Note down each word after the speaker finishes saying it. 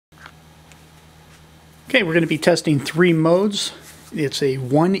Okay, we're going to be testing 3 modes. It's a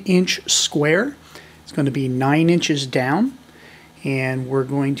 1-inch square. It's going to be 9 inches down, and we're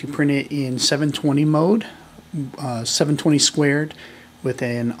going to print it in 720 mode, 720 squared with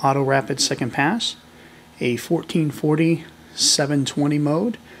an auto rapid second pass, a 1440 720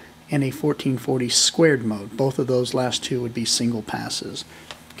 mode, and a 1440 squared mode. Both of those last two would be single passes.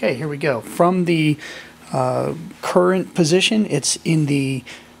 Okay, here we go. From the current position, it's in the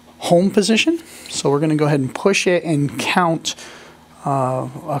home position. So we're going to go ahead and push it and count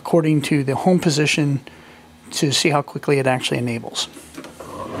according to the home position to see how quickly it actually enables.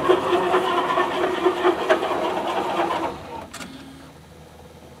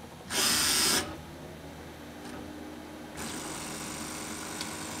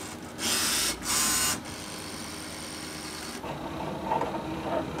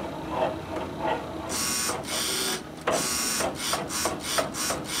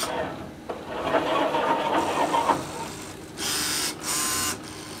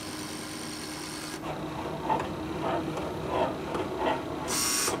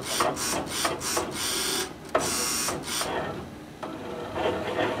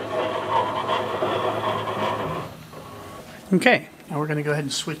 Okay, now we're going to go ahead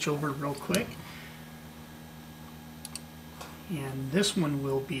and switch over real quick. And this one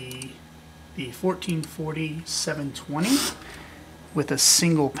will be the 1440 720 with a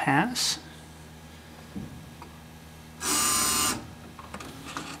single pass.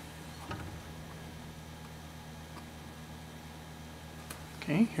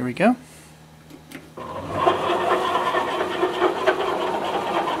 Okay, here we go.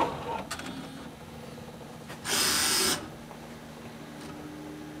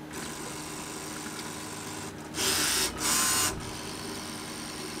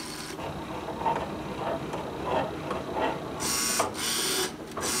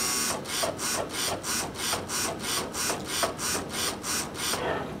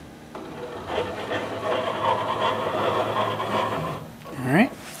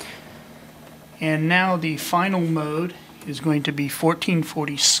 Alright, and now the final mode is going to be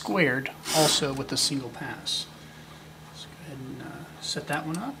 1440 squared, also with a single pass. Let's go ahead and set that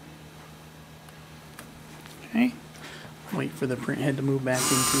one up. Okay, wait for the print head to move back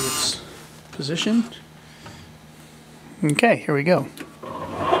into its position. Okay, here we go.